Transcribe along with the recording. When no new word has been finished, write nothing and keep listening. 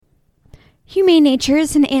Humane Nature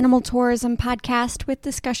is an animal tourism podcast with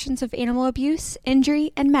discussions of animal abuse,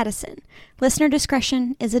 injury, and medicine. Listener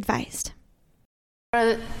discretion is advised.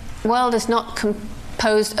 The world is not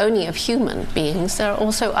composed only of human beings. There are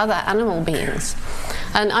also other animal beings.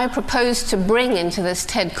 And I propose to bring into this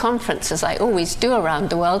TED conference, as I always do around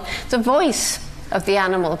the world, the voice of the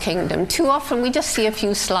animal kingdom. Too often we just see a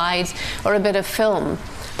few slides or a bit of film.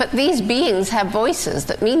 But these beings have voices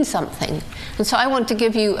that mean something. And so I want to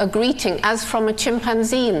give you a greeting as from a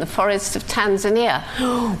chimpanzee in the forests of Tanzania.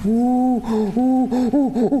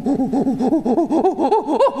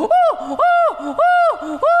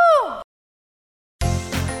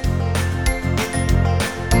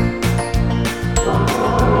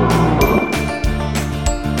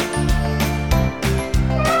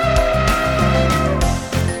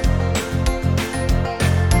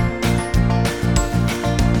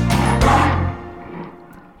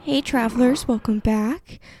 Hey travelers, welcome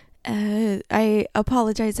back. I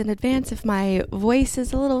apologize in advance if my voice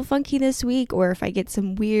is a little funky this week or if I get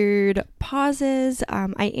some weird pauses.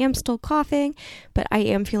 I am still coughing, but I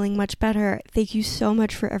am feeling much better. Thank you so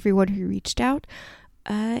much for everyone who reached out.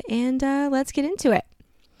 And let's get into it.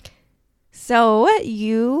 So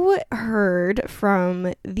you heard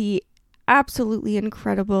from the absolutely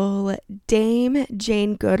incredible Dame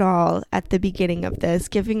Jane Goodall at the beginning of this,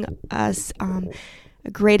 giving us a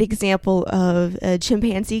great example of a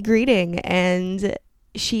chimpanzee greeting, and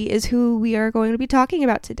she is who we are going to be talking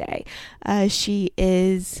about today. She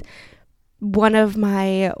is one of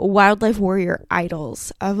my wildlife warrior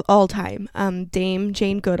idols of all time, Dame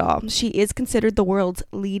Jane Goodall. She is considered the world's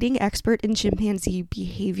leading expert in chimpanzee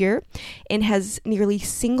behavior and has nearly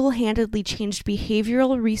single-handedly changed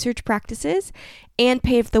behavioral research practices and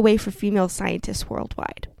paved the way for female scientists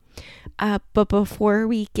worldwide. But before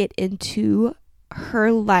we get into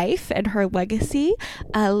her life and her legacy,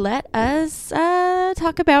 let us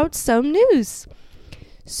talk about some news.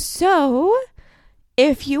 So,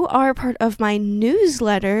 if you are part of my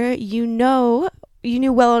newsletter, you knew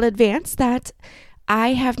well in advance that I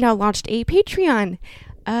have now launched a Patreon.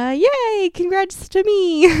 Yay! Congrats to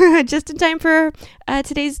me! Just in time for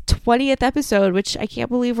today's 20th episode, which I can't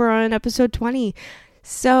believe we're on episode 20.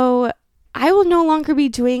 So, I will no longer be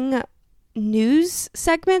doing news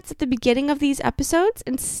segments at the beginning of these episodes.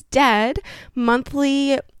 Instead,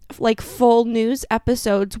 monthly full news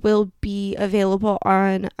episodes will be available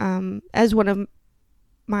on as one of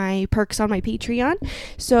my perks on my Patreon.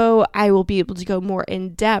 So I will be able to go more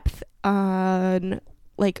in depth on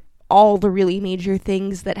all the really major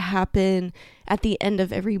things that happen at the end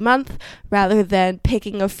of every month, rather than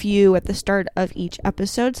picking a few at the start of each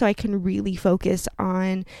episode, so I can really focus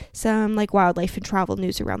on some wildlife and travel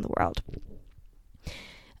news around the world.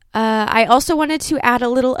 I also wanted to add a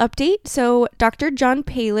little update. So Dr. John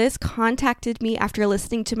Palis contacted me after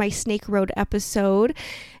listening to my Snake Road episode,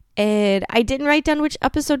 and I didn't write down which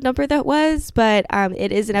episode number that was, but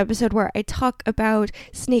it is an episode where I talk about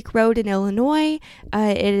Snake Road in Illinois.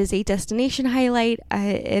 It is a destination highlight,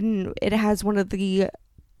 and it has one of the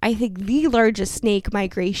largest snake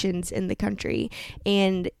migrations in the country,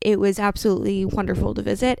 and it was absolutely wonderful to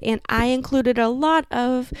visit. And I included a lot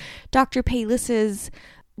of Dr. Palis's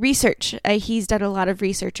research. He's done a lot of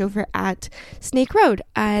research over at Snake Road,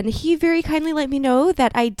 and he very kindly let me know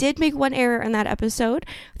that I did make one error in that episode.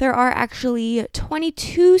 There are actually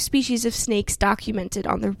 22 species of snakes documented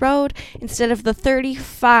on the road instead of the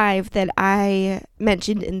 35 that I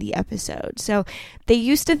mentioned in the episode. So they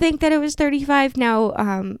used to think that it was 35. Now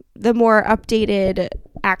the more updated,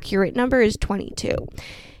 accurate number is 22.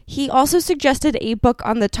 He also suggested a book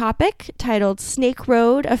on the topic titled Snake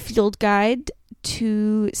Road, A Field Guide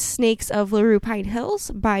to Snakes of LaRue Pine Hills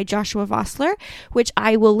by Joshua Vossler, which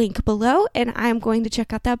I will link below, and I'm going to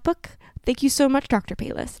check out that book. Thank you so much, Dr.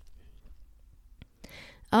 Palis.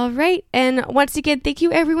 All right, and once again, thank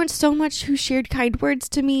you everyone so much who shared kind words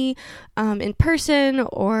to me in person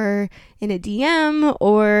or in a DM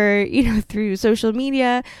or through social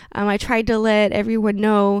media. I tried to let everyone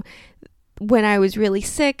know when I was really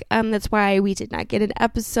sick. That's why we did not get an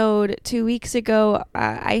episode 2 weeks ago.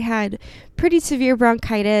 I had pretty severe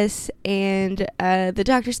bronchitis, and the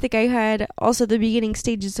doctors think I had also the beginning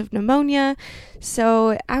stages of pneumonia.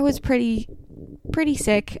 So I was pretty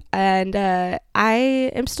sick, and I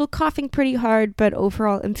am still coughing pretty hard, but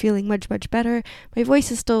overall I'm feeling much better. My voice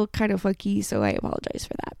is still kind of funky, so I apologize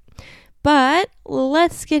for that. But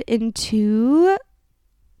let's get into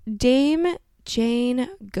Dame Jane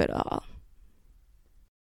Goodall.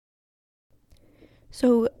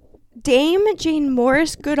 So Dame Jane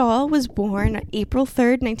Morris Goodall was born April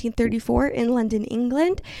 3rd, 1934 in London,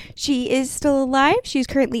 England. She is still alive. She's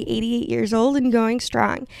currently 88 years old and going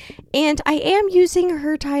strong. And I am using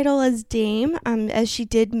her title as Dame, as she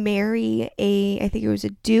did marry I think it was a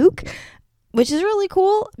duke, which is really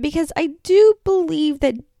cool because I do believe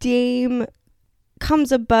that Dame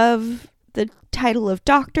comes above the title of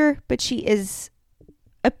doctor, but she is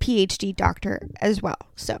a PhD doctor as well.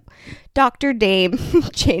 So, Dr. Dame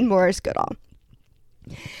Jane Morris Goodall.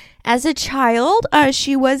 As a child,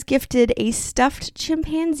 she was gifted a stuffed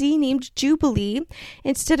chimpanzee named Jubilee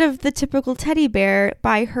instead of the typical teddy bear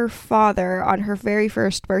by her father on her very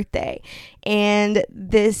first birthday. And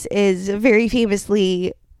this is very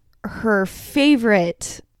famously her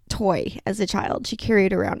favorite toy as a child. She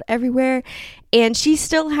carried it around everywhere, and she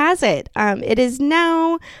still has it. It is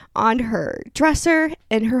now on her dresser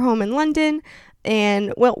in her home in London,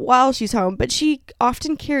 and well, while she's home, but she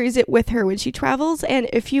often carries it with her when she travels. And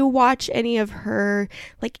if you watch any of her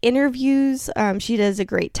like interviews, she does a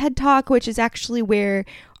great TED Talk, which is actually where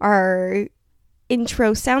our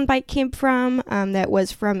intro soundbite came from. That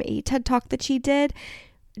was from a TED Talk that she did.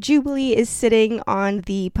 Jubilee is sitting on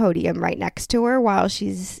the podium right next to her while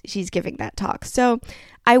she's giving that talk. So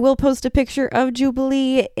I will post a picture of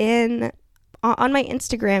Jubilee on my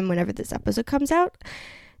Instagram whenever this episode comes out.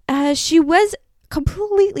 She was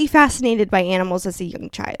completely fascinated by animals as a young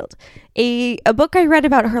child. A book I read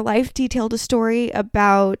about her life detailed a story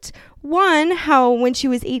about how when she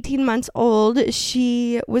was 18 months old,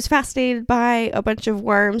 she was fascinated by a bunch of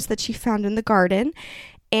worms that she found in the garden.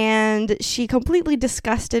 And she completely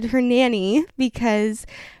disgusted her nanny because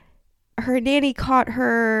her nanny caught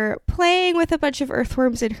her playing with a bunch of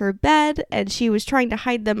earthworms in her bed, and she was trying to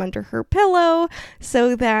hide them under her pillow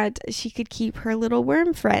so that she could keep her little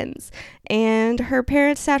worm friends. And her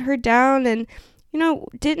parents sat her down and,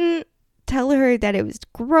 didn't tell her that it was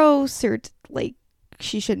gross or like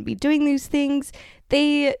she shouldn't be doing these things.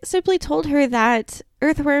 They simply told her that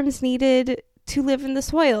earthworms needed to live in the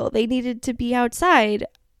soil. They needed to be outside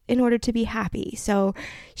in order to be happy. So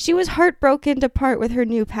she was heartbroken to part with her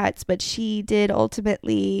new pets, but she did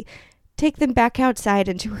ultimately take them back outside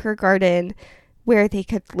into her garden where they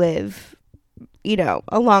could live,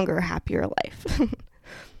 a longer, happier life.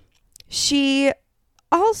 She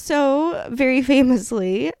also, very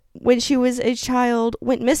famously, when she was a child,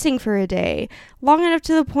 went missing for a day, long enough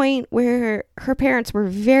to the point where her parents were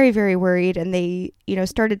very, very worried, and they,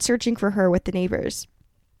 started searching for her with the neighbors.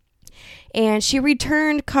 And she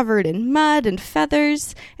returned covered in mud and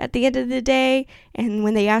feathers at the end of the day. And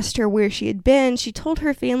when they asked her where she had been, she told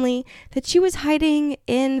her family that she was hiding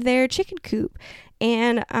in their chicken coop.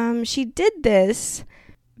 And she did this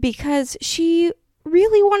because she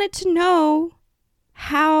really wanted to know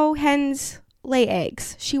how hens lay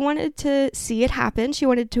eggs. She wanted to see it happen. She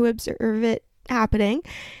wanted to observe it happening.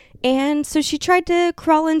 And so she tried to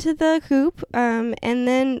crawl into the coop, and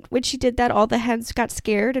then when she did that, all the hens got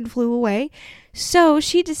scared and flew away. So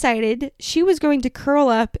she decided she was going to curl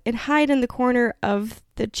up and hide in the corner of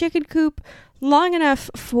the chicken coop long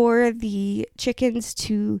enough for the chickens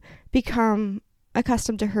to become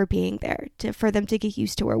accustomed to her being there, for them to get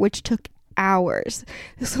used to her, which took hours.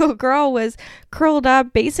 This little girl was curled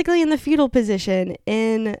up basically in the fetal position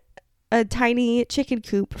in a tiny chicken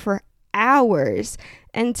coop for hours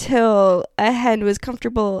until a hen was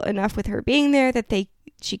comfortable enough with her being there that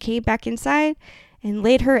she came back inside and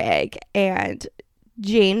laid her egg, and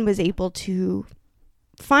Jane was able to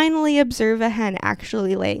finally observe a hen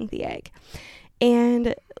actually laying the egg.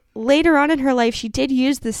 And later on in her life, she did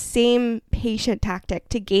use the same patient tactic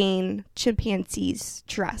to gain chimpanzees'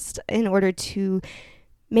 trust in order to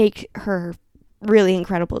make her really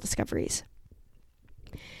incredible discoveries.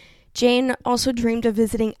 Jane also dreamed of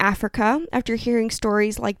visiting Africa after hearing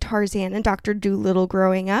stories like Tarzan and Dr. Dolittle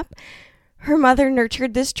growing up. Her mother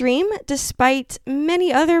nurtured this dream, despite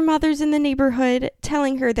many other mothers in the neighborhood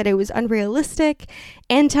telling her that it was unrealistic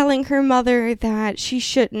and telling her mother that she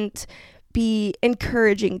shouldn't be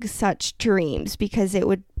encouraging such dreams because it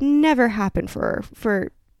would never happen for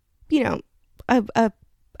a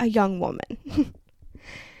young woman.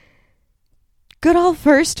 Goodall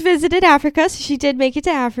first visited Africa, so she did make it to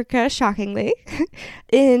Africa, shockingly.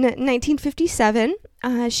 In 1957,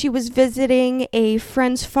 she was visiting a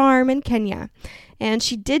friend's farm in Kenya, and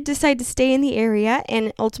she did decide to stay in the area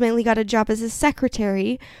and ultimately got a job as a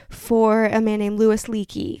secretary for a man named Louis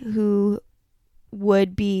Leakey, who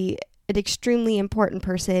would be an extremely important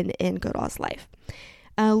person in Goodall's life.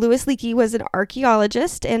 Louis Leakey was an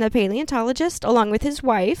archaeologist and a paleontologist, along with his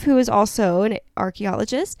wife, who is also an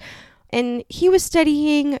archaeologist. and he was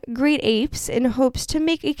studying great apes in hopes to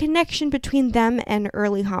make a connection between them and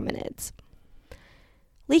early hominids.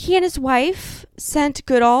 Leakey and his wife sent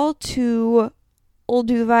Goodall to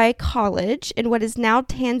Olduvai College in what is now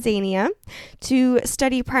Tanzania to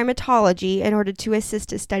study primatology in order to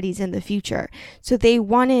assist his studies in the future. So they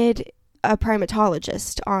wanted a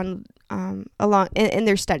primatologist along in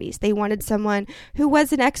their studies. They wanted someone who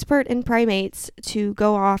was an expert in primates to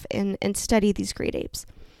go off and study these great apes.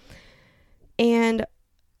 And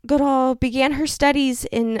Goodall began her studies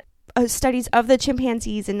of the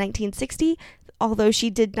chimpanzees in 1960, although she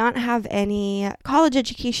did not have any college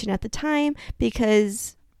education at the time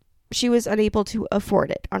because she was unable to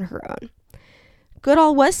afford it on her own.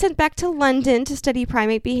 Goodall was sent back to London to study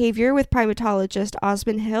primate behavior with primatologist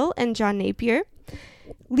Osmond Hill and John Napier.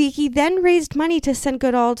 Leakey then raised money to send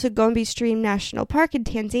Goodall to Gombe Stream National Park in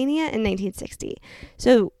Tanzania in 1960.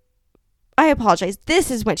 So, I apologize. This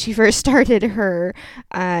is when she first started her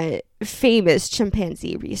famous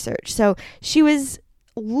chimpanzee research. So, she was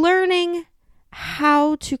learning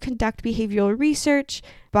how to conduct behavioral research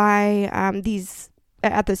by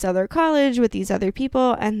at this other college with these other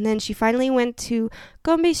people, and then she finally went to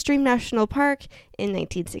Gombe Stream National Park in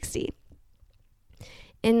 1960.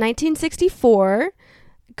 In 1964,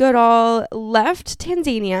 Goodall left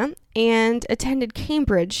Tanzania and attended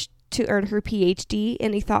Cambridge to earn her PhD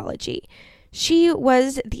in ethology. She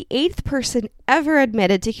was the 8th person ever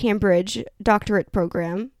admitted to Cambridge doctorate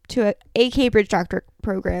program, to a Cambridge doctorate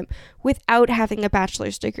program, without having a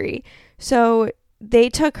bachelor's degree. So they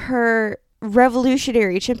took her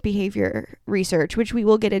revolutionary chimp behavior research, which we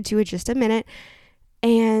will get into in just a minute,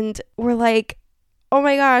 and were like, oh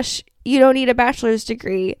my gosh, you don't need a bachelor's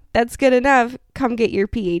degree. That's good enough. Come get your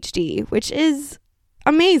PhD, which is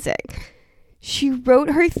amazing. She wrote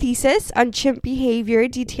her thesis on chimp behavior,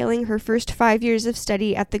 detailing her first 5 years of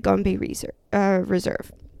study at the Gombe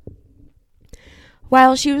Reserve.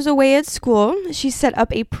 While she was away at school, she set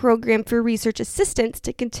up a program for research assistants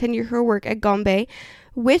to continue her work at Gombe,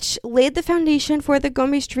 which laid the foundation for the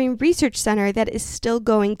Gombe Stream Research Center that is still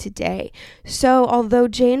going today. So although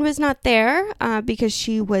Jane was not there because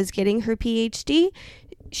she was getting her PhD,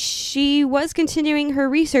 she was continuing her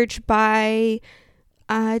research by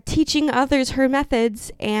teaching others her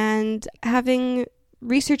methods and having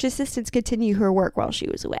research assistants continue her work while she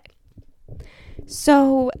was away.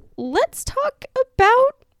 So let's talk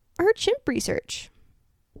about her chimp research.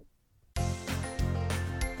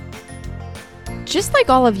 Just like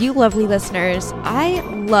all of you lovely listeners, I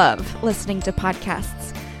love listening to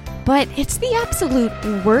podcasts. But it's the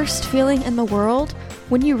absolute worst feeling in the world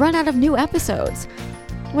when you run out of new episodes.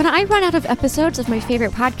 When I run out of episodes of my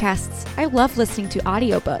favorite podcasts, I love listening to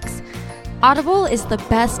audiobooks. Audible is the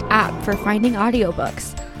best app for finding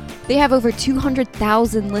audiobooks. They have over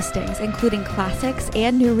 200,000 listings, including classics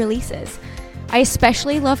and new releases. I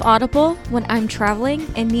especially love Audible when I'm traveling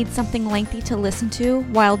and need something lengthy to listen to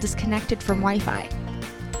while disconnected from Wi-Fi.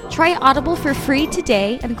 Try Audible for free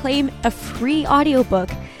today and claim a free audiobook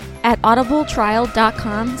at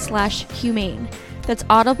audibletrial.com/humane. That's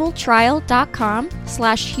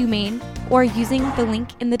audibletrial.com/humane, or using the link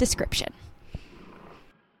in the description.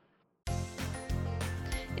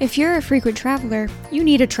 If you're a frequent traveler, you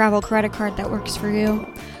need a travel credit card that works for you.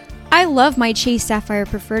 I love my Chase Sapphire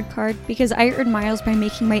Preferred card because I earn miles by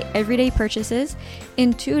making my everyday purchases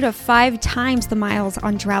and 2 to 5 times the miles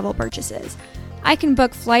on travel purchases. I can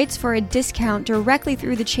book flights for a discount directly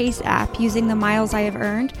through the Chase app using the miles I have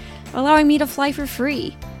earned, allowing me to fly for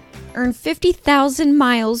free. Earn 50,000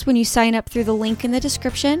 miles when you sign up through the link in the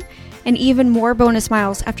description, and even more bonus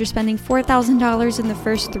miles after spending $4,000 in the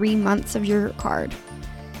first 3 months of your card.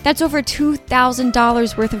 That's over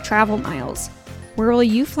 $2,000 worth of travel miles. Where will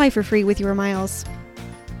you fly for free with your miles?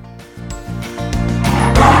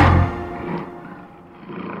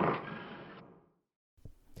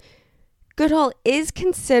 Goodall is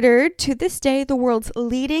considered to this day the world's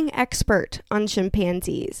leading expert on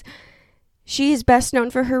chimpanzees. She is best known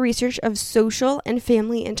for her research of social and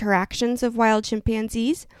family interactions of wild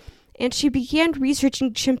chimpanzees, and she began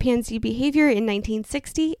researching chimpanzee behavior in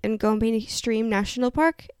 1960 in Gombe Stream National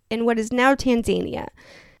Park in what is now Tanzania.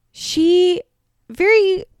 She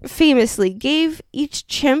very famously gave each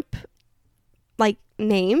chimp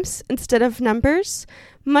names instead of numbers,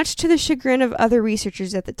 much to the chagrin of other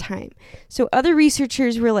researchers at the time. So other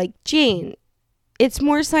researchers were like, Jane, it's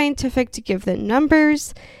more scientific to give them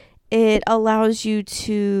numbers. It allows you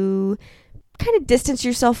to kind of distance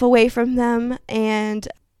yourself away from them and,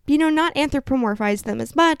 not anthropomorphize them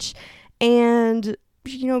as much and,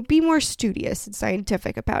 be more studious and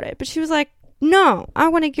scientific about it. But she was like, no, I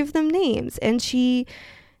want to give them names. And she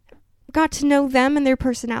got to know them and their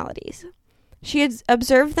personalities. She had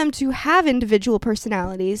observed them to have individual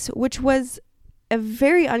personalities, which was a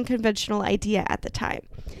very unconventional idea at the time.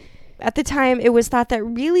 At the time, it was thought that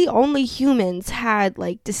really only humans had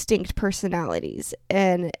like distinct personalities,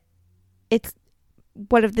 and it's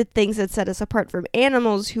one of the things that set us apart from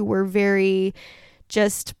animals who were very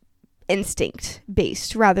just instinct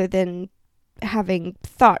based rather than having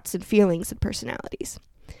thoughts and feelings and personalities.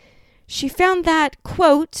 She found that,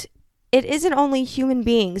 quote, "It isn't only human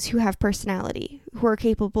beings who have personality, who are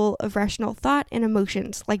capable of rational thought and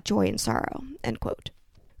emotions like joy and sorrow," end quote.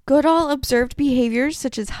 Goodall observed behaviors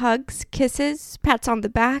such as hugs, kisses, pats on the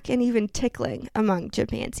back, and even tickling among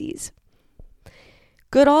chimpanzees.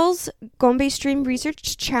 Goodall's Gombe stream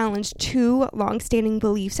research challenged two long-standing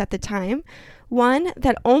beliefs at the time. One,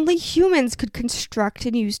 that only humans could construct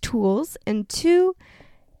and use tools, and two,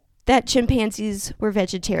 that chimpanzees were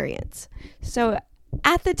vegetarians. So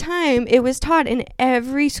at the time, it was taught in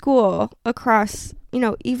every school across,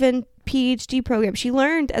 even PhD programs. She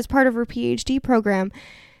learned as part of her PhD program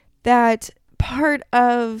that part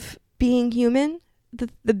of being human,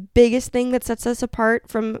 the biggest thing that sets us apart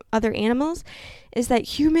from other animals, is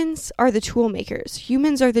that humans are the tool makers.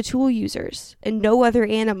 Humans are the tool users, and no other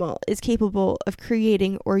animal is capable of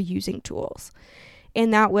creating or using tools.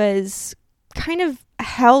 And that was kind of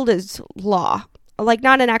held as law, like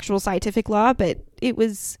not an actual scientific law, but it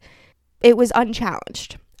was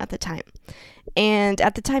unchallenged at the time. And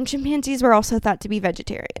at the time, chimpanzees were also thought to be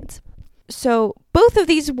vegetarians. So both of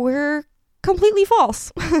these were completely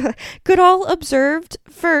false. Goodall observed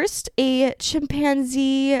first a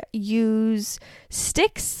chimpanzee use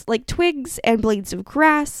sticks like twigs and blades of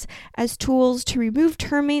grass as tools to remove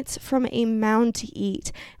termites from a mound to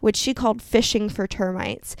eat, which she called fishing for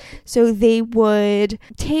termites. So they would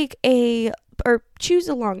take choose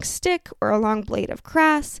a long stick or a long blade of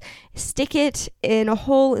grass, stick it in a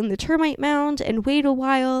hole in the termite mound and wait a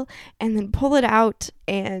while and then pull it out,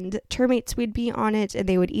 and termites would be on it and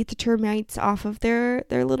they would eat the termites off of their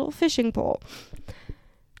little fishing pole.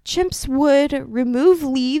 Chimps would remove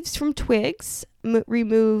leaves from twigs,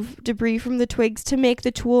 remove debris from the twigs to make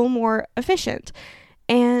the tool more efficient.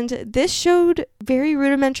 And this showed very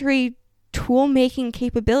rudimentary tool making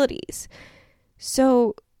capabilities.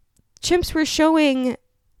 So chimps were showing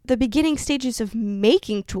the beginning stages of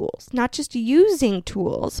making tools, not just using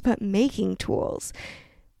tools, but making tools.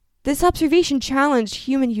 This observation challenged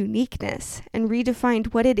human uniqueness and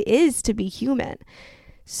redefined what it is to be human.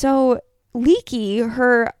 So Leakey,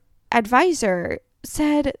 her advisor,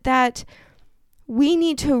 said that we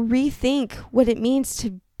need to rethink what it means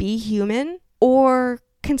to be human or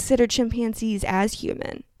consider chimpanzees as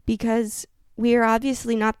human, because we are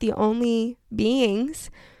obviously not the only beings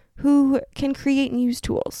who can create and use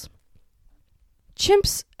tools.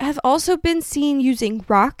 Chimps have also been seen using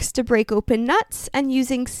rocks to break open nuts and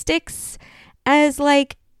using sticks as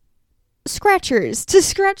like scratchers to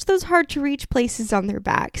scratch those hard to reach places on their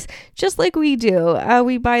backs, just like we do.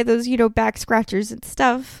 We buy those, back scratchers and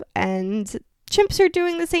stuff, and chimps are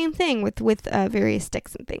doing the same thing with various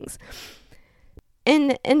sticks and things.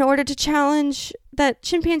 In order to challenge that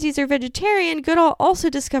chimpanzees are vegetarian, Goodall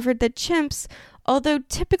also discovered that chimps, although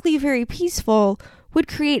typically very peaceful, would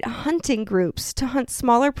create hunting groups to hunt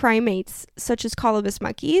smaller primates such as colobus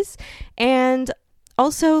monkeys and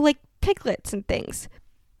also like piglets and things.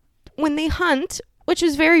 When they hunt, which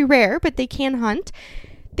is very rare, but they can hunt,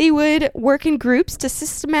 they would work in groups to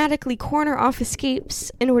systematically corner off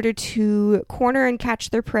escapes in order to corner and catch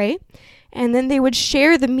their prey, and then they would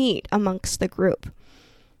share the meat amongst the group.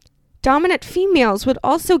 Dominant females would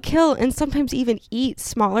also kill and sometimes even eat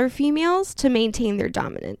smaller females to maintain their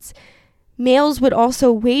dominance. Males would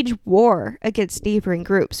also wage war against neighboring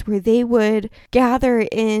groups, where they would gather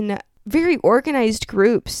in very organized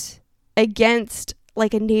groups against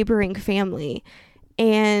like a neighboring family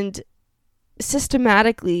and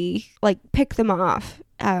systematically like pick them off.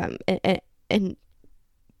 And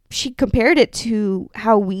she compared it to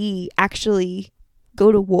how we actually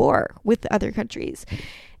go to war with other countries.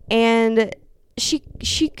 And she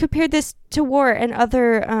compared this to war and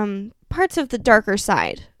other parts of the darker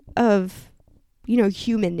side of,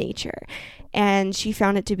 human nature. And she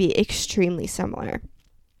found it to be extremely similar.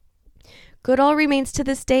 Goodall remains to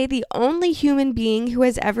this day the only human being who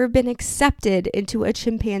has ever been accepted into a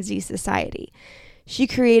chimpanzee society. She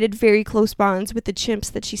created very close bonds with the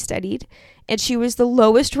chimps that she studied, and she was the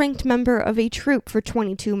lowest ranked member of a troop for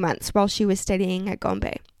 22 months while she was studying at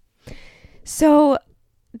Gombe. So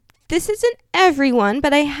this isn't everyone,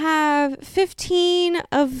 but I have 15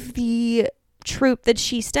 of the troop that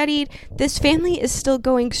she studied. This family is still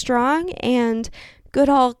going strong, and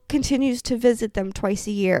Goodall continues to visit them twice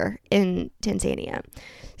a year in Tanzania.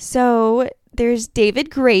 So there's David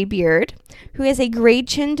Graybeard, who is a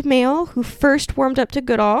gray-chinned male who first warmed up to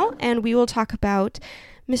Goodall, and we will talk about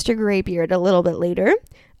Mr. Graybeard a little bit later.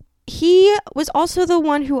 He was also the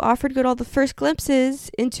one who offered Goodall the first glimpses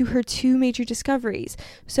into her two major discoveries.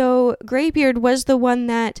 So Graybeard was the one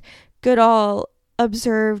that Goodall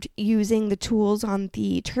observed using the tools on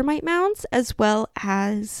the termite mounds as well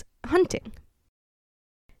as hunting.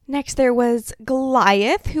 Next, there was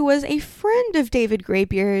Goliath, who was a friend of David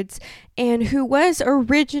Graybeard's and who was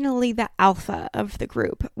originally the alpha of the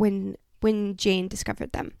group when Jane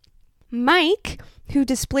discovered them. Mike, who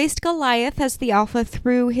displaced Goliath as the alpha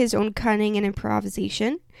through his own cunning and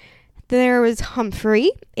improvisation. There was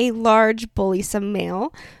Humphrey, a large, bullysome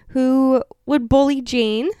male, who would bully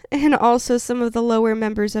Jane and also some of the lower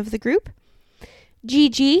members of the group.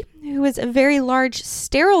 Gigi, who was a very large,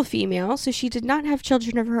 sterile female, so she did not have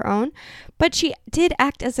children of her own, but she did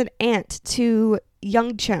act as an aunt to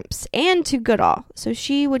young chimps and to Goodall, so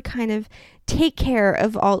she would kind of take care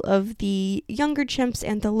of all of the younger chimps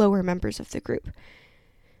and the lower members of the group.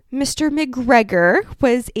 Mr. McGregor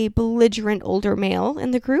was a belligerent older male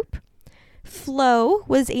in the group. Flo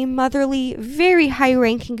was a motherly, very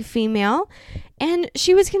high-ranking female, and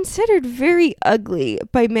she was considered very ugly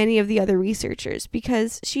by many of the other researchers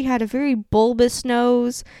because she had a very bulbous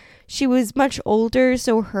nose. She was much older,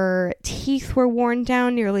 so her teeth were worn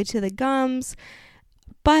down nearly to the gums.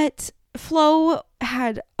 But Flo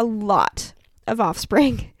had a lot of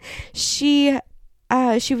offspring. She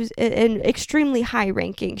was an extremely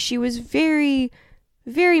high-ranking. She was very,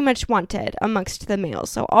 very much wanted amongst the males,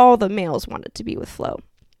 so all the males wanted to be with Flo.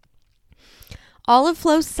 All of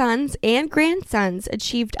Flo's sons and grandsons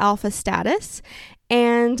achieved alpha status,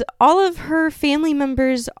 and all of her family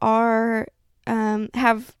members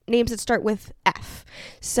have names that start with F.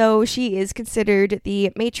 So she is considered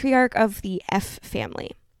the matriarch of the F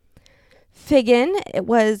family. Figgin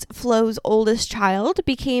was Flo's oldest child,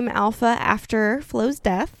 became alpha after Flo's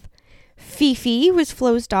death. Fifi was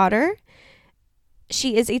Flo's daughter.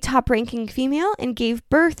 She is a top-ranking female and gave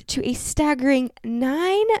birth to a staggering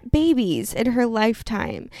 9 babies in her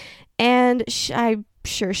lifetime. And I'm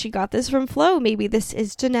sure she got this from Flo. Maybe this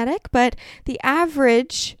is genetic, but the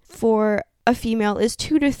average for a female is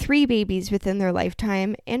 2 to 3 babies within their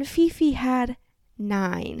lifetime, and Fifi had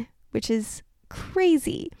 9, which is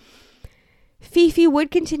crazy. Fifi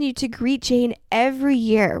would continue to greet Jane every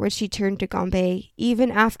year when she turned to Gombe,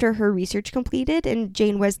 even after her research completed, and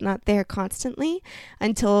Jane was not there constantly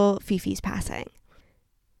until Fifi's passing.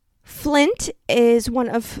 Flint is one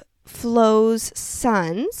of Flo's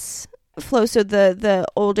sons, Flo, so the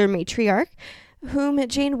older matriarch, whom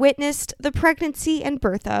Jane witnessed the pregnancy and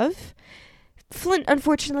birth of. Flint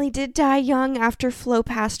unfortunately did die young after Flo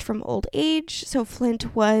passed from old age, so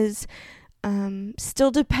Flint was still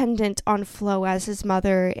dependent on Flo as his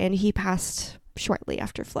mother, and he passed shortly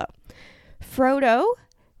after Flo. Frodo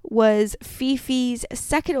was Fifi's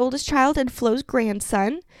second oldest child and Flo's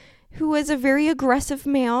grandson, who was a very aggressive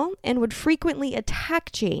male and would frequently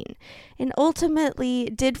attack Jane, and ultimately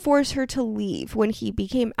did force her to leave when he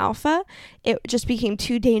became alpha. It just became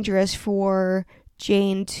too dangerous for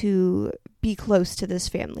Jane to be close to this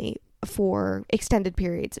family for extended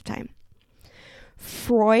periods of time.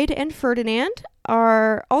 Freud and Ferdinand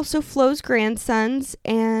are also Flo's grandsons,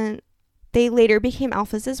 and they later became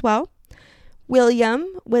alphas as well. William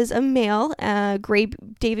was a male,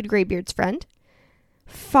 David Graybeard's friend.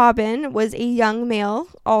 Faubin was a young male,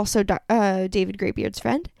 also David Graybeard's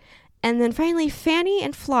friend. And then finally, Fanny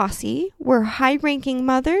and Flossie were high-ranking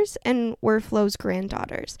mothers and were Flo's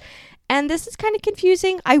granddaughters. And this is kind of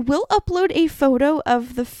confusing. I will upload a photo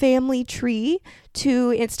of the family tree to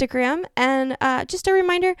Instagram. And just a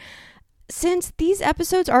reminder, since these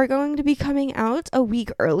episodes are going to be coming out a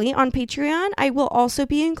week early on Patreon, I will also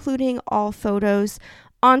be including all photos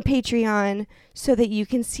on Patreon so that you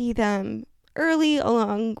can see them early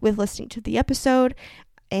along with listening to the episode.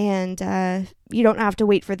 And you don't have to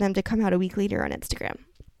wait for them to come out a week later on Instagram.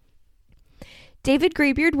 David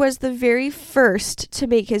Graybeard was the very first to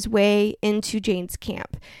make his way into Jane's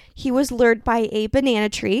camp. He was lured by a banana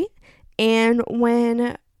tree, and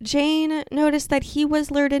when Jane noticed that he was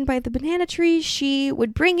lured in by the banana tree, she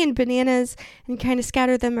would bring in bananas and kind of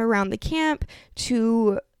scatter them around the camp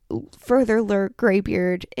to further lure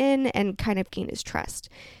Graybeard in and kind of gain his trust.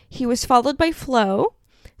 He was followed by Flo.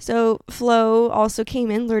 So Flo also came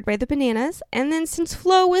in lured by the bananas, and then since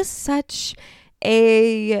Flo was such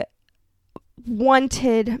a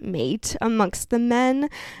wanted mate amongst the men,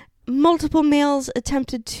 multiple males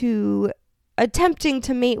attempted to attempting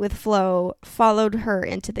to mate with Flo followed her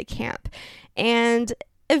into the camp. And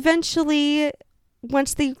eventually,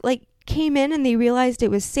 once they came in and they realized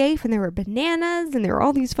it was safe and there were bananas and there were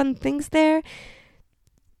all these fun things there,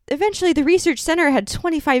 eventually the research center had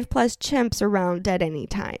 25 plus chimps around at any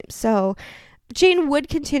time. So Jane would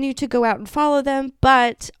continue to go out and follow them,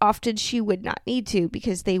 but often she would not need to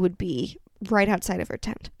because they would be right outside of her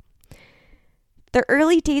tent. The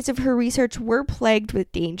early days of her research were plagued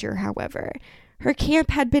with danger, however. Her camp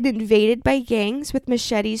had been invaded by gangs with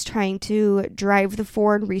machetes trying to drive the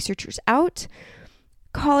foreign researchers out.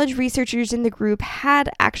 College researchers in the group had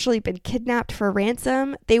actually been kidnapped for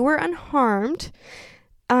ransom. They were unharmed,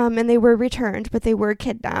 and they were returned, but they were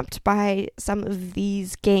kidnapped by some of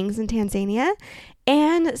these gangs in Tanzania.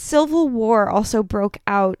 And civil war also broke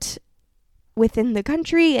out within the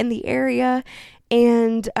country and the area,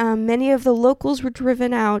 and many of the locals were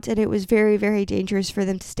driven out, and it was very, very dangerous for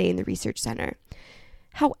them to stay in the research center.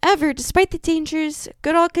 However, despite the dangers,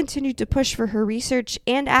 Goodall continued to push for her research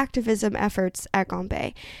and activism efforts at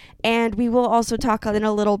Gombe. And we will also talk in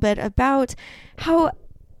a little bit about how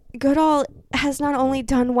Goodall has not only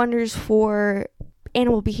done wonders for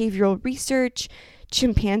animal behavioral research,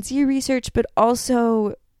 chimpanzee research, but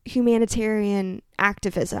also humanitarian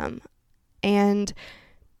activism and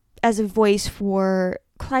as a voice for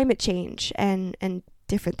climate change and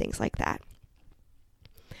different things like that.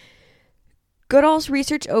 Goodall's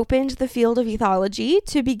research opened the field of ethology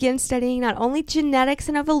to begin studying not only genetics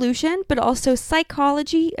and evolution, but also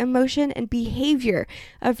psychology, emotion, and behavior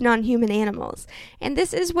of non-human animals. And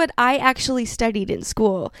this is what I actually studied in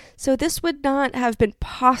school. So this would not have been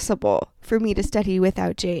possible for me to study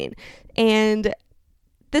without Jane. And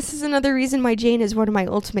this is another reason why Jane is one of my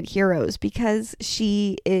ultimate heroes, because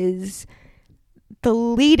she is the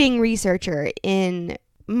leading researcher in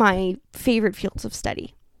my favorite fields of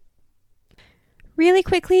study. Really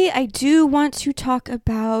quickly, I do want to talk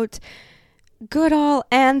about Goodall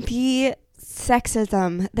and the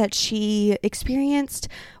sexism that she experienced.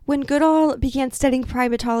 When Goodall began studying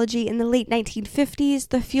primatology in the late 1950s,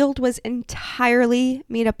 the field was entirely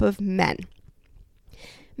made up of men.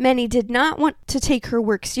 Many did not want to take her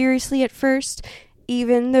work seriously at first,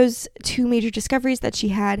 even those two major discoveries that she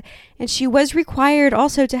had, and she was required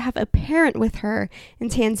also to have a parent with her in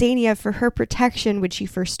Tanzania for her protection when she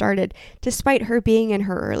first started, despite her being in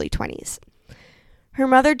her early 20s. Her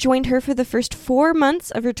mother joined her for the first 4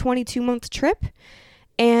 months of her 22-month trip,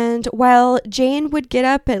 and while Jane would get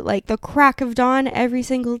up at the crack of dawn every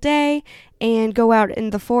single day and go out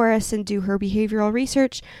in the forest and do her behavioral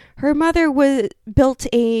research, her mother built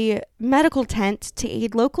a medical tent to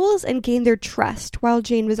aid locals and gain their trust while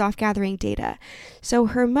Jane was off gathering data. So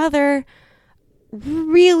her mother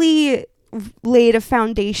really laid a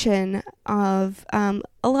foundation of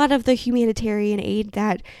a lot of the humanitarian aid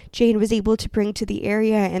that Jane was able to bring to the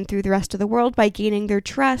area and through the rest of the world by gaining their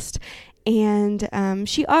trust. And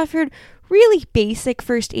she offered really basic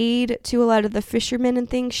first aid to a lot of the fishermen and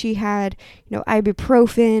things. She had,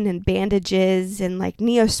 ibuprofen and bandages and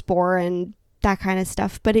Neosporin and that kind of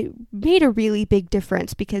stuff. But it made a really big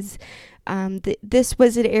difference because this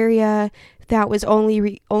was an area that was only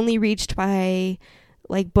reached by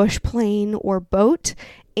bush plane or boat,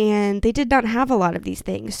 and they did not have a lot of these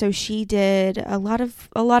things. So she did a lot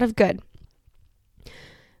of good.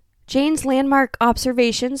 Jane's landmark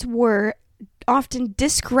observations were often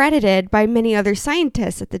discredited by many other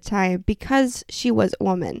scientists at the time because she was a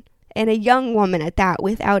woman, and a young woman at that,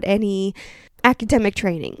 without any academic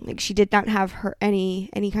training. She did not have any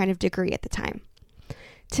kind of degree at the time.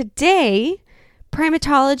 Today,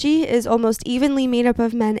 primatology is almost evenly made up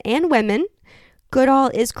of men and women.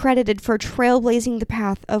 Goodall is credited for trailblazing the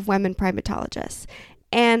path of women primatologists.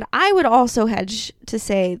 And I would also hedge to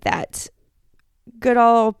say that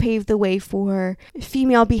Goodall paved the way for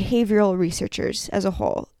female behavioral researchers as a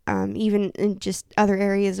whole, even in just other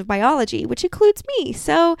areas of biology, which includes me.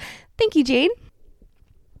 So thank you, Jane.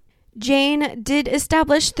 Jane did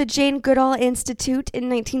establish the Jane Goodall Institute in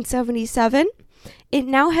 1977. It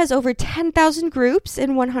now has over 10,000 groups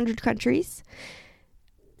in 100 countries.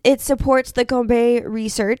 It supports the Gombe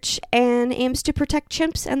research and aims to protect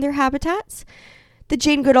chimps and their habitats. The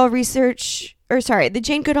Jane Goodall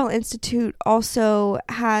Institute also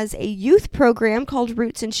has a youth program called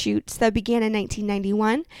Roots and Shoots that began in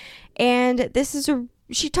 1991. And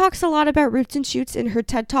she talks a lot about Roots and Shoots in her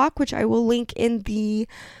TED Talk, which I will link in the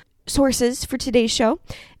sources for today's show.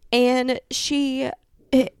 And she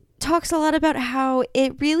talks a lot about how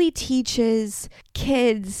it really teaches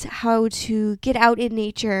kids how to get out in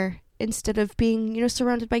nature instead of being,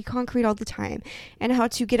 surrounded by concrete all the time, and how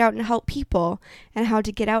to get out and help people, and how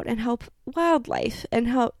to get out and help wildlife, and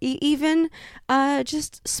how even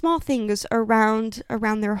just small things around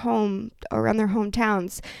their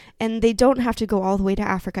hometowns, and they don't have to go all the way to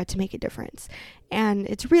Africa to make a difference. And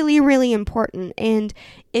it's really, really important. And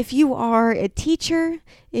if you are a teacher,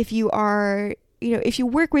 if you are, if you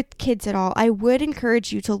work with kids at all, I would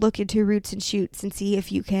encourage you to look into Roots and Shoots and see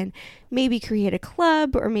if you can maybe create a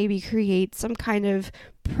club or maybe create some kind of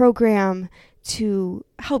program to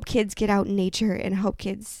help kids get out in nature and help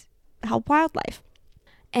wildlife.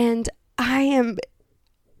 And I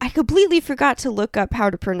completely forgot to look up how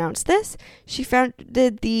to pronounce this. She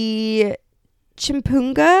founded the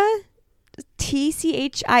Chimpunga,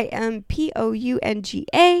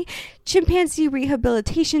 Tchimpounga Chimpanzee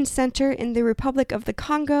Rehabilitation Center in the Republic of the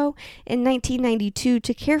Congo in 1992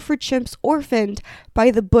 to care for chimps orphaned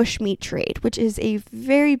by the bushmeat trade, which is a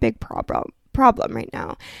very big problem right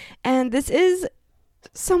now. And this is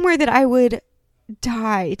somewhere that I would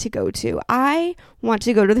die to go to. I want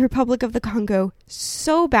to go to the Republic of the Congo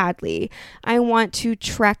so badly. I want to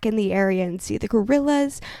trek in the area and see the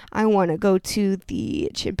gorillas. I want to go to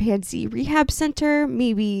the chimpanzee rehab center,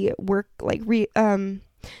 maybe work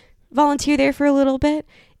volunteer there for a little bit.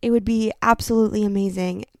 It would be absolutely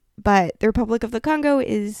amazing. But the Republic of the Congo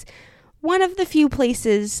is one of the few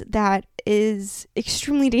places that is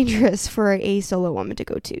extremely dangerous for a solo woman to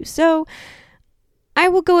go to. So I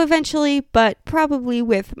will go eventually, but probably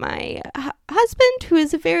with my husband, who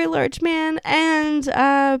is a very large man, and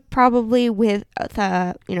probably with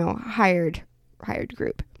the hired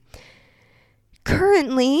group.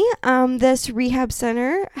 Currently, this rehab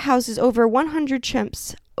center houses over 100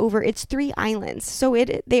 chimps over its 3 islands. So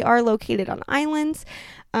they are located on islands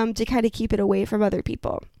to kind of keep it away from other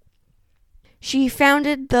people. She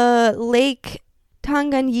founded the Lake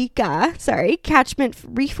Tanganyika, catchment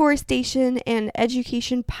reforestation and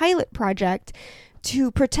education pilot project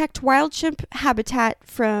to protect wild chimp habitat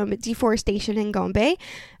from deforestation in Gombe.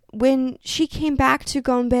 When she came back to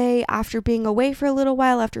Gombe after being away for a little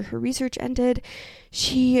while after her research ended,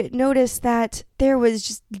 she noticed that there was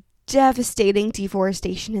just devastating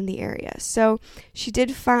deforestation in the area. So she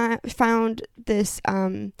did found this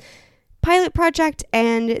pilot project,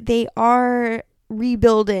 and they are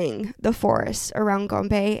rebuilding the forests around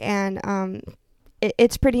Gombe, and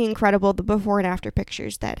it's pretty incredible, the before and after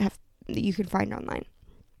pictures that you can find online.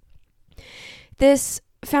 This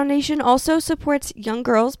foundation also supports young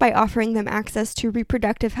girls by offering them access to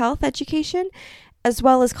reproductive health education as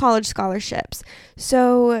well as college scholarships.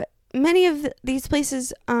 So many of these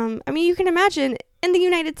places, you can imagine in the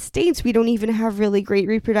United States, we don't even have really great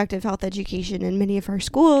reproductive health education in many of our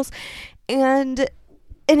schools, and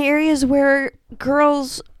in areas where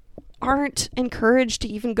girls aren't encouraged to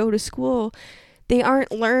even go to school, they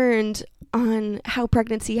aren't learned on how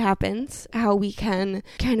pregnancy happens, how we can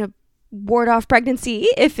kind of ward off pregnancy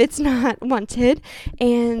if it's not wanted.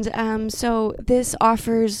 And so this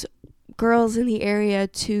offers girls in the area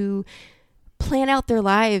to plan out their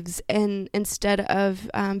lives, and instead of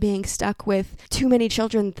being stuck with too many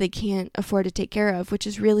children that they can't afford to take care of, which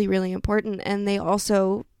is really, really important. And they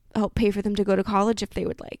also help pay for them to go to college if they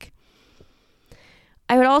would like.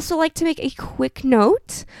 I would also like to make a quick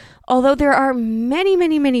note. Although there are many,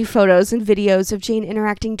 many, many photos and videos of Jane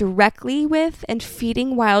interacting directly with and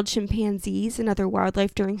feeding wild chimpanzees and other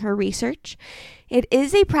wildlife during her research, it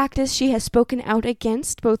is a practice she has spoken out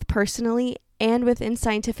against both personally and within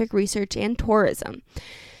scientific research and tourism.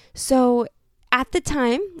 So at the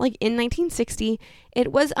time, like in 1960,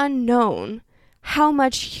 it was unknown how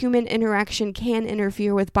much human interaction can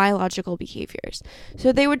interfere with biological behaviors.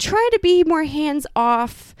 So they would try to be more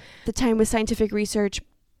hands-off at the time with scientific research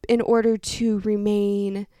in order to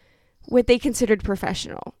remain what they considered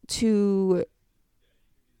professional, to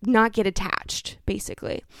not get attached,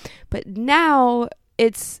 basically. But now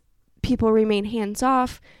it's people remain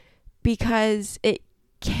hands-off because it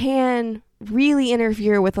can really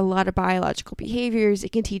interfere with a lot of biological behaviors.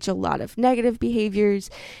 It can teach a lot of negative behaviors.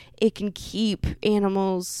 It can keep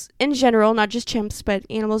animals in general, not just chimps, but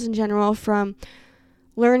animals in general, from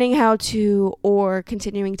learning how to or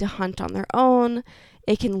continuing to hunt on their own.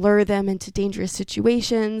 It can lure them into dangerous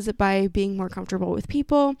situations by being more comfortable with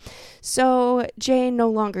people. So Jane no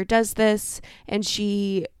longer does this, and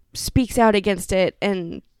she speaks out against it.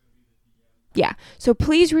 And yeah, so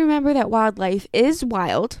please remember that wildlife is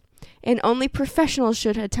wild, and only professionals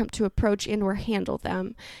should attempt to approach and or handle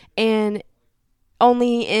them, and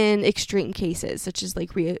only in extreme cases, such as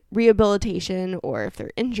like rehabilitation or if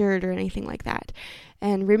they're injured or anything like that.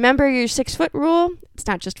 And remember your 6-foot rule. It's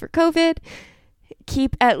not just for COVID.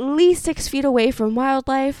 keep at least 6 feet away from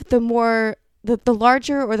wildlife. The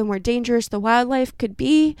larger or the more dangerous the wildlife could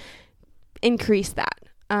be, increase that,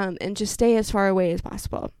 and just stay as far away as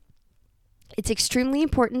possible. It's extremely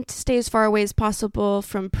important to stay as far away as possible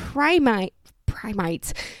from primates,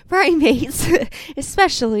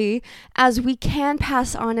 especially as we can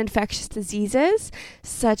pass on infectious diseases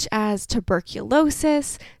such as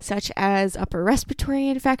tuberculosis, such as upper respiratory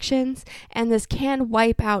infections, and this can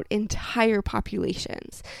wipe out entire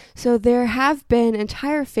populations. So there have been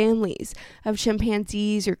entire families of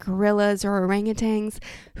chimpanzees or gorillas or orangutans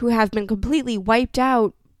who have been completely wiped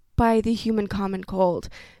out by the human common cold,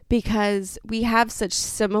 because we have such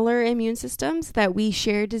similar immune systems that we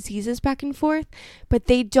share diseases back and forth, but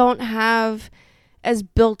they don't have as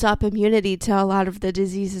built up immunity to a lot of the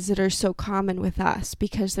diseases that are so common with us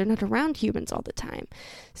because they're not around humans all the time.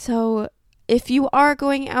 So if you are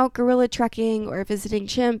going out gorilla trekking or visiting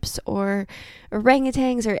chimps or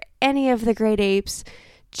orangutans or any of the great apes,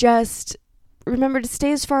 just remember to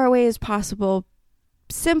stay as far away as possible,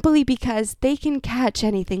 simply because they can catch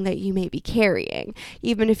anything that you may be carrying,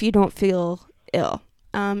 even if you don't feel ill.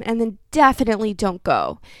 And then definitely don't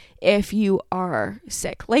go if you are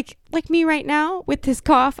sick. Like me right now with this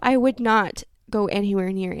cough, I would not go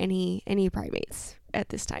anywhere near any primates at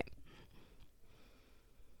this time.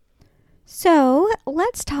 So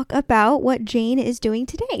let's talk about what Jane is doing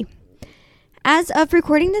today. As of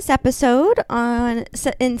recording this episode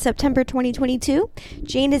in September 2022,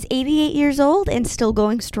 Jane is 88 years old and still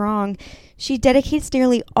going strong. She dedicates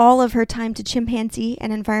nearly all of her time to chimpanzee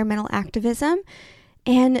and environmental activism,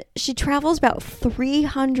 and she travels about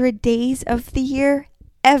 300 days of the year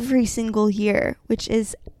every single year, which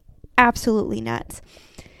is absolutely nuts.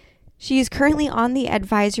 She is currently on the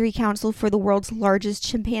advisory council for the world's largest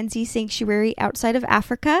chimpanzee sanctuary outside of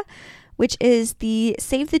Africa, which is the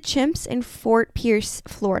Save the Chimps in Fort Pierce,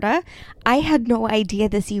 Florida. I had no idea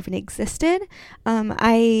this even existed.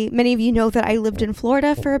 Many of you know that I lived in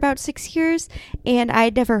Florida for about 6 years, and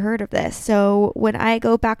I'd never heard of this. So when I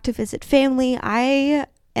go back to visit family, I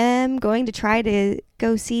am going to try to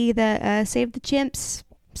go see the Save the Chimps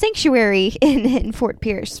sanctuary in Fort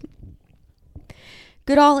Pierce.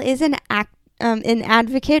 Goodall is an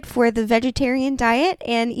advocate for the vegetarian diet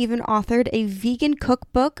and even authored a vegan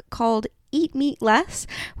cookbook called Eat Meat Less,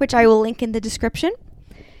 which I will link in the description.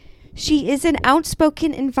 She is an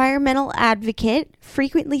outspoken environmental advocate,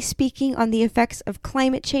 frequently speaking on the effects of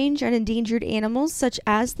climate change on endangered animals such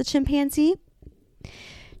as the chimpanzee.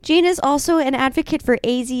 Jane is also an advocate for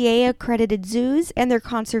AZA-accredited zoos and their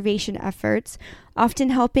conservation efforts, often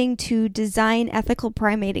helping to design ethical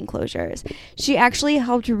primate enclosures. She actually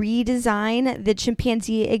helped redesign the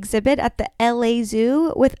chimpanzee exhibit at the LA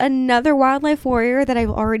Zoo with another wildlife warrior that I've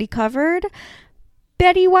already covered,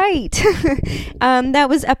 Betty White. That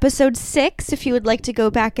was episode 6, if you would like to go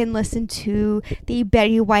back and listen to the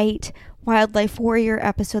Betty White wildlife warrior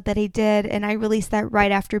episode that I did, and I released that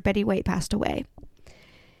right after Betty White passed away.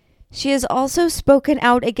 She has also spoken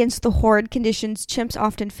out against the horrid conditions chimps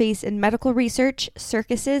often face in medical research,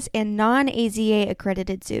 circuses, and non-AZA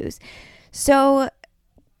accredited zoos. So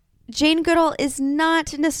Jane Goodall is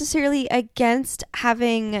not necessarily against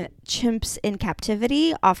having chimps in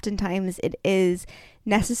captivity. Oftentimes it is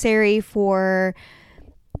necessary for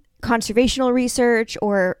conservational research,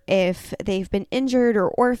 or if they've been injured or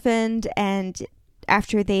orphaned and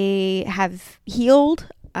after they have healed,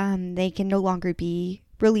 they can no longer be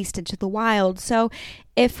released into the wild. So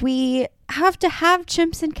if we have to have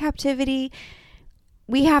chimps in captivity,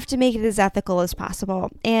 we have to make it as ethical as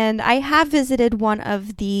possible. And I have visited one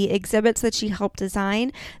of the exhibits that she helped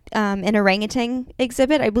design, an orangutan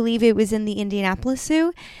exhibit. I believe it was in the Indianapolis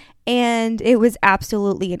Zoo, and it was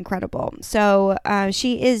absolutely incredible. So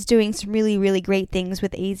she is doing some really, really great things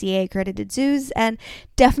with AZA accredited zoos, and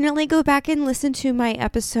definitely go back and listen to my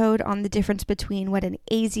episode on the difference between what an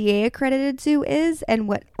AZA accredited zoo is and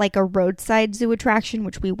what like a roadside zoo attraction,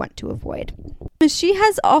 which we want to avoid. She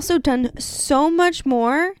has also done so much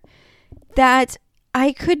more that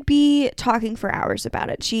I could be talking for hours about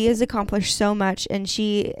it. She has accomplished so much, and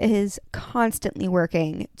she is constantly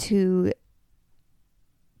working to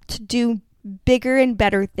do bigger and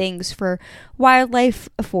better things for wildlife,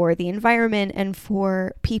 for the environment, and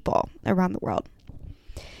for people around the world.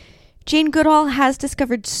 Jane Goodall has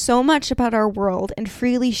discovered so much about our world and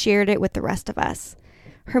freely shared it with the rest of us.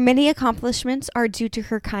 Her many accomplishments are due to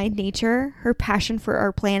her kind nature, her passion for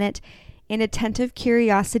our planet, and attentive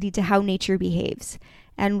curiosity to how nature behaves.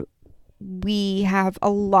 And we have a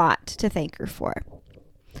lot to thank her for.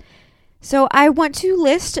 So I want to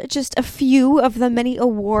list just a few of the many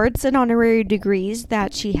awards and honorary degrees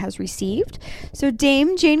that she has received. So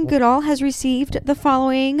Dame Jane Goodall has received the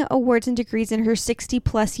following awards and degrees in her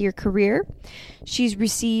 60-plus year career. She's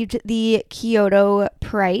received the Kyoto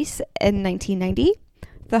Prize in 1990,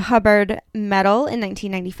 the Hubbard Medal in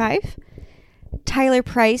 1995, Tyler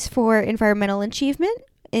Prize for Environmental Achievement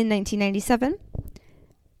in 1997,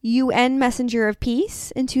 UN Messenger of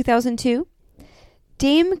Peace in 2002,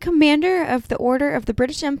 Dame Commander of the Order of the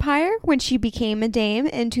British Empire when she became a dame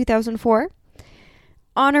in 2004.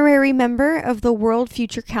 Honorary member of the World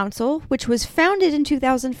Future Council, which was founded in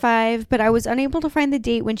 2005, but I was unable to find the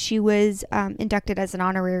date when she was inducted as an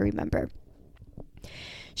honorary member.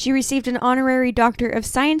 She received an honorary Doctor of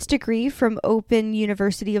Science degree from Open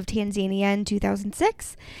University of Tanzania in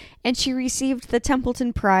 2006, and she received the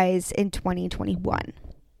Templeton Prize in 2021.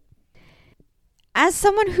 As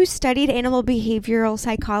someone who studied animal behavioral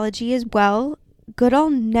psychology as well, Goodall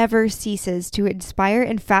never ceases to inspire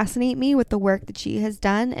and fascinate me with the work that she has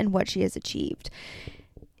done and what she has achieved.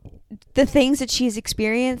 The things that she's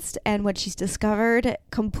experienced and what she's discovered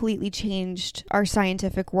completely changed our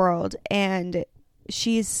scientific world, and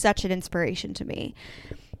she's such an inspiration to me.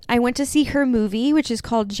 I went to see her movie, which is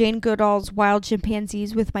called Jane Goodall's Wild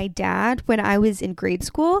Chimpanzees, with my dad when I was in grade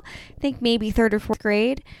school, I think maybe 3rd or 4th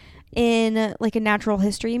grade, in like a natural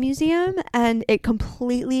history museum, and it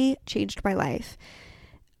completely changed my life.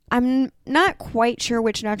 I'm not quite sure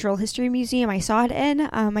which natural history museum I saw it in.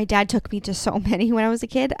 My dad took me to so many when I was a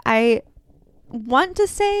kid. I want to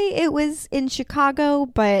say it was in Chicago,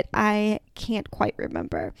 but I can't quite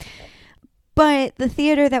remember. But the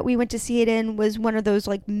theater that we went to see it in was one of those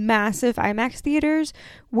like massive IMAX theaters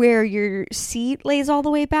where your seat lays all the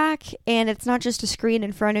way back, and it's not just a screen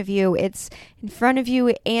in front of you, it's in front of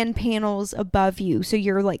you and panels above you. So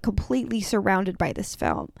you're like completely surrounded by this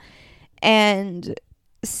film. And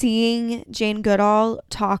seeing Jane Goodall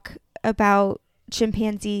talk about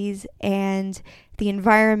chimpanzees and the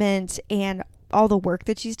environment and all the work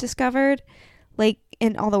that she's discovered, like,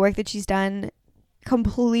 and all the work that she's done,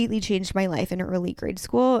 completely changed my life in early grade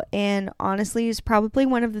school, and honestly is probably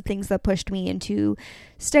one of the things that pushed me into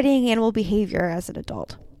studying animal behavior as an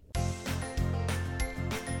adult.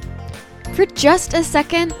 For just a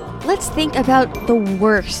second, let's think about the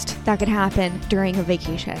worst that could happen during a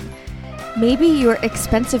vacation. Maybe your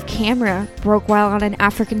expensive camera broke while on an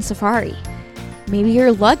African safari. Maybe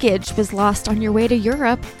your luggage was lost on your way to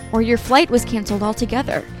Europe, or your flight was canceled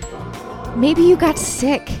altogether. Maybe you got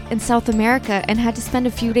sick in South America and had to spend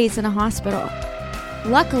a few days in a hospital.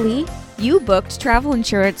 Luckily, you booked travel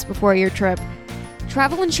insurance before your trip.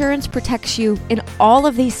 Travel insurance protects you in all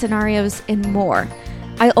of these scenarios and more.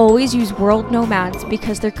 I always use World Nomads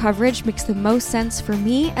because their coverage makes the most sense for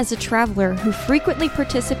me as a traveler who frequently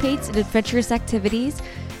participates in adventurous activities,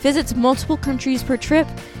 visits multiple countries per trip,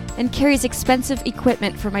 and carries expensive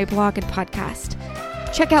equipment for my blog and podcast.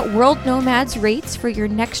 Check out World Nomads rates for your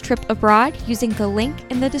next trip abroad using the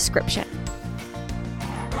link in the description.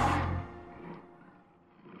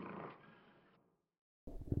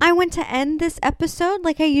 I want to end this episode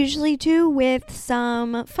like I usually do with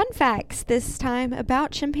some fun facts, this time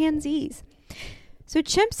about chimpanzees. So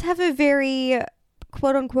chimps have a very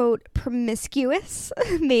quote-unquote promiscuous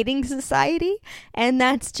mating society, and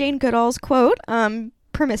that's Jane Goodall's quote,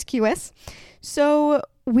 promiscuous. So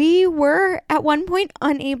we were at one point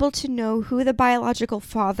unable to know who the biological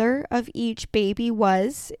father of each baby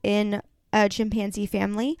was in a chimpanzee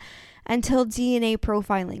family until DNA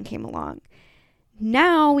profiling came along.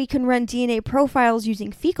 Now we can run DNA profiles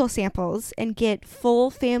using fecal samples and get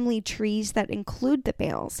full family trees that include the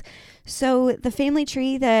males. So the family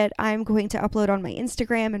tree that I'm going to upload on my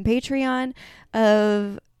Instagram and Patreon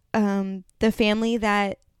of the family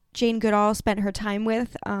that Jane Goodall spent her time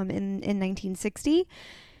with in 1960,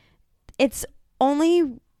 it's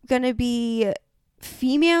only going to be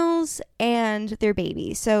females and their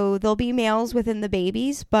babies. So there'll be males within the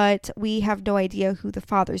babies, but we have no idea who the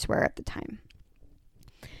fathers were at the time.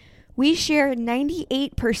 We share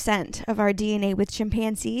 98% of our DNA with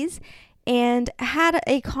chimpanzees and had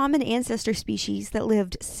a common ancestor species that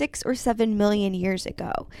lived 6 or 7 million years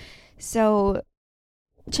ago. So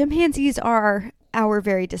chimpanzees are our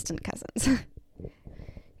very distant cousins.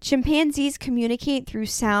 Chimpanzees communicate through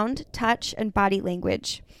sound, touch, and body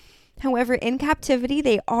language. However, in captivity,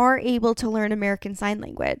 they are able to learn American Sign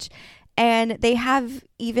Language, and they have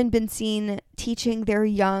even been seen teaching their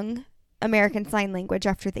young American Sign Language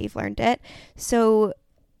after they've learned it. So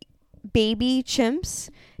baby chimps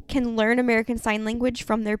can learn American Sign Language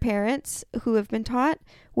from their parents who have been taught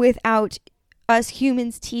without us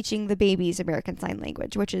humans teaching the babies American Sign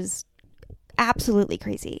Language, which is absolutely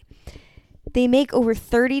crazy. They make over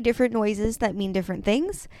 30 different noises that mean different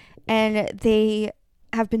things, and they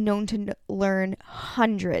have been known to learn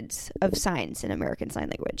hundreds of signs in American Sign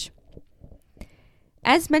Language.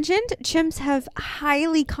 As mentioned, chimps have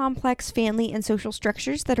highly complex family and social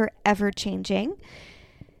structures that are ever changing.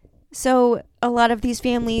 So a lot of these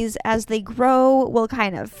families, as they grow, will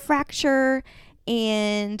kind of fracture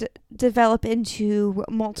and develop into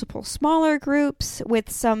multiple smaller groups, with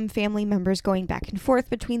some family members going back and forth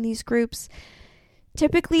between these groups.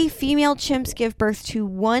 Typically, female chimps give birth to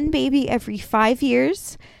one baby every 5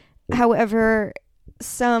 years. However,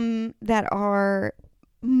 some that are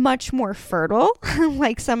much more fertile,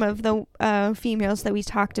 like some of the females that we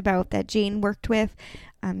talked about that Jane worked with,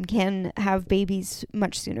 can have babies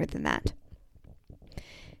much sooner than that.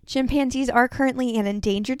 Chimpanzees are currently an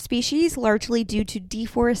endangered species, largely due to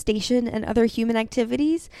deforestation and other human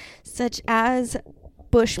activities, such as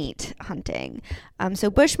bushmeat hunting.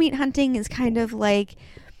 So bushmeat hunting is kind of like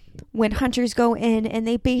when hunters go in and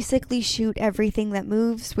they basically shoot everything that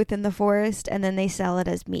moves within the forest and then they sell it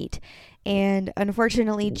as meat. And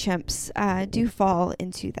unfortunately, chimps do fall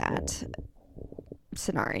into that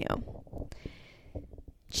scenario.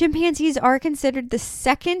 Chimpanzees are considered the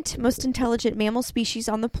second most intelligent mammal species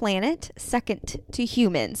on the planet, second to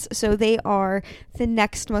humans. So they are the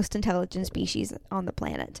next most intelligent species on the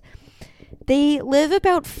planet. They live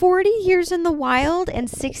about 40 years in the wild and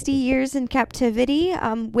 60 years in captivity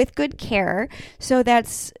with good care. So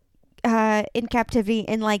that's in captivity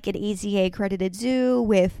in like an AZA accredited zoo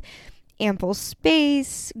with ample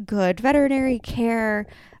space, good veterinary care,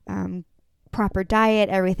 proper diet,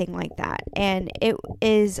 everything like that. And it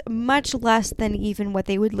is much less than even what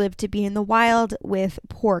they would live to be in the wild with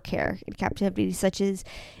poor care in captivity, such as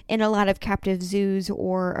in a lot of captive zoos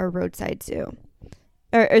or a roadside zoo.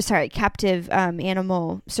 Captive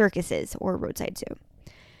animal circuses or roadside zoo.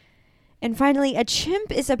 And finally, a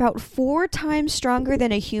chimp is about 4 times stronger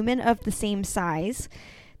than a human of the same size.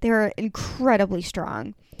 They're incredibly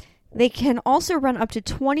strong. They can also run up to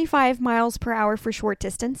 25 miles per hour for short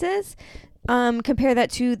distances. Compare that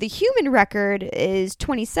to the human record is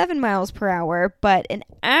 27 miles per hour, but an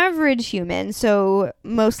average human, so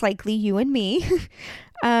most likely you and me,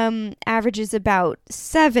 averages about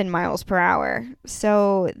 7 miles per hour.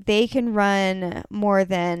 So they can run more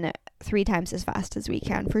than 3 times as fast as we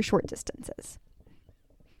can for short distances.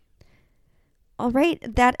 All right,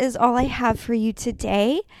 that is all I have for you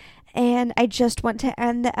today. And I just want to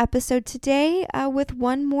end the episode today with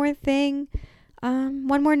one more thing.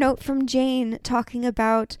 One more note from Jane talking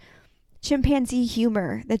about chimpanzee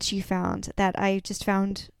humor that she found that I just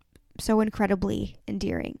found so incredibly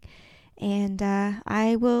endearing. And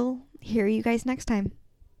I will hear you guys next time.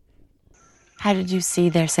 How did you see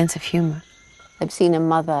their sense of humor? I've seen a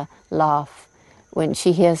mother laugh when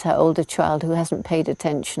she hears her older child who hasn't paid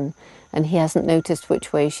attention and he hasn't noticed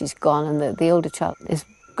which way she's gone, and the older child is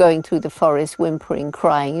going through the forest whimpering,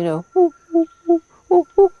 crying, you know,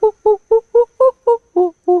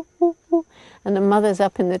 and the mother's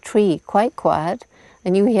up in the tree quite quiet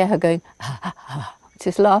and you hear her going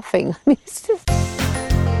just laughing. I mean, it's just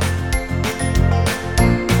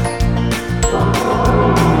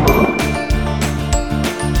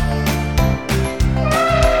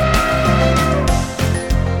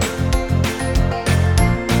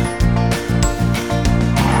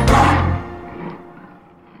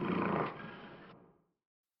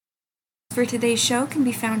for today's show can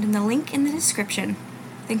be found in the link in the description.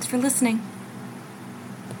 Thanks for listening.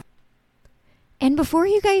 And before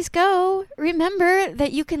you guys go, remember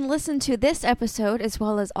that you can listen to this episode as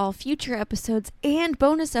well as all future episodes and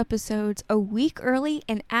bonus episodes a week early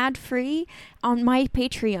and ad-free on my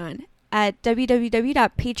Patreon at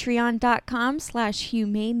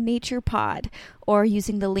www.patreon.com/humanenaturepod or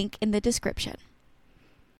using the link in the description.